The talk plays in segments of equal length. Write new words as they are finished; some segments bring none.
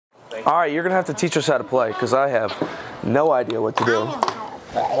All right, you're gonna have to teach us how to play because I have no idea what to do.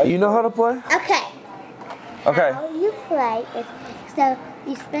 You know how to play? Okay. Okay. How you play is, so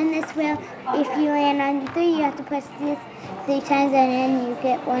you spin this wheel. If you land on 3, you have to press this 3 times and then you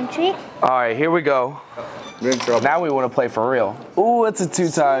get 1 treat. All right, here we go. We're in trouble. Now we want to play for real. Ooh, it's a 2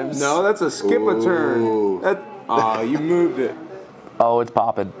 times. No, that's a skip a turn. You moved it. Oh, it's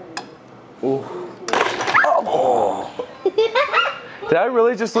popping. Ooh. Oh. Did I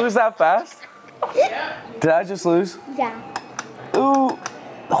really just lose that fast? Yeah. Did I just lose? Yeah. Ooh.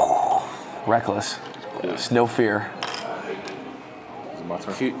 Oh. Reckless. There's no fear.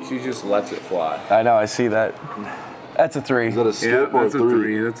 She just lets it fly. I know, I see that. That's a 3. Is that a skip or a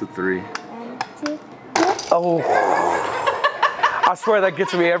 3? That's a 3. 1, 2, 3. Oh. I swear that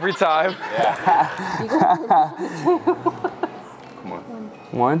gets me every time. Yeah. Come on.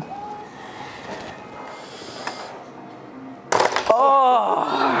 1. Oh.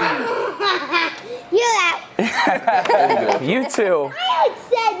 You're out. You two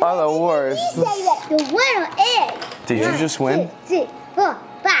are the worst. You say that the winner is. Did you just win? 2, 3, 4,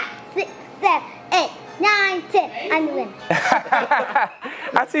 5, 6, 7, 8, 9, 10. I'm the winner.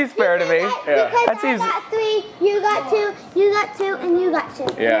 That seems fair to me. Yeah. Because That seems... I got 3, you got 2, you got 2, and you got 2.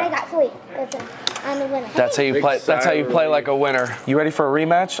 Yeah. And I got 3. I'm the winner. That's how you play. That's how you play like a winner. You ready for a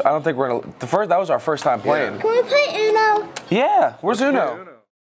rematch? I don't think we're gonna. That was our first time playing. Can we play Uno? Yeah. Where's Uno?